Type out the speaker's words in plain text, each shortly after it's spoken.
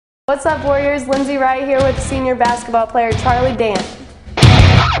What's up, Warriors? Lindsey right here with senior basketball player Charlie Dant.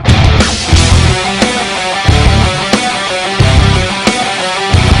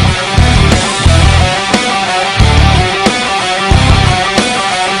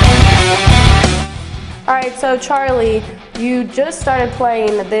 Alright, so Charlie, you just started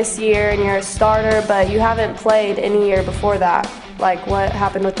playing this year and you're a starter, but you haven't played any year before that. Like, what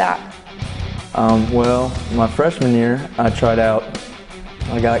happened with that? Well, my freshman year, I tried out,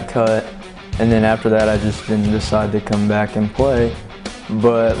 I got cut, and then after that I just didn't decide to come back and play.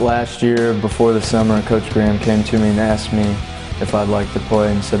 But last year, before the summer, Coach Graham came to me and asked me if I'd like to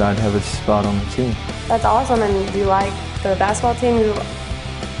play and said I'd have a spot on the team. That's awesome, and do you like the basketball team?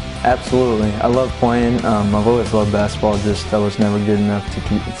 Absolutely. I love playing. I've always loved basketball, just I was never good enough to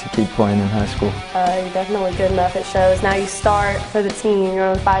keep playing in high school. You're definitely good enough, it shows. Now you start for the team, you're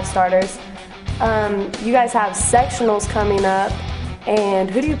one of the 5 starters. You guys have sectionals coming up, and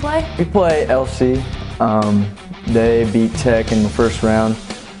who do you play? We play LC. They beat Tech in the first round.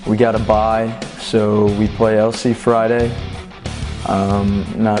 We got a bye, so we play LC Friday.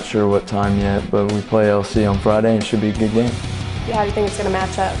 Not sure what time yet, but we play LC on Friday and it should be a good game. Yeah, how do you think it's going to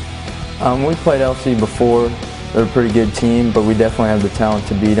match up? We played LC before. They're a pretty good team, but we definitely have the talent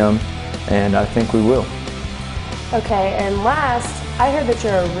to beat them, and I think we will. Okay, and last, I heard that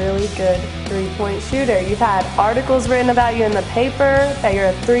you're a really good three-point shooter. You've had articles written about you in the paper that you're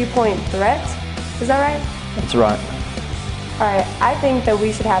a three-point threat. Is that right? That's right. All right, I think that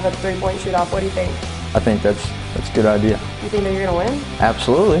we should have a three-point shoot-off. What do you think? I think that's a good idea. You think that you're going to win?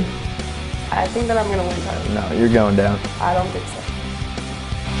 Absolutely. I think that I'm going to win, Charlie. No, you're going down. I don't think so.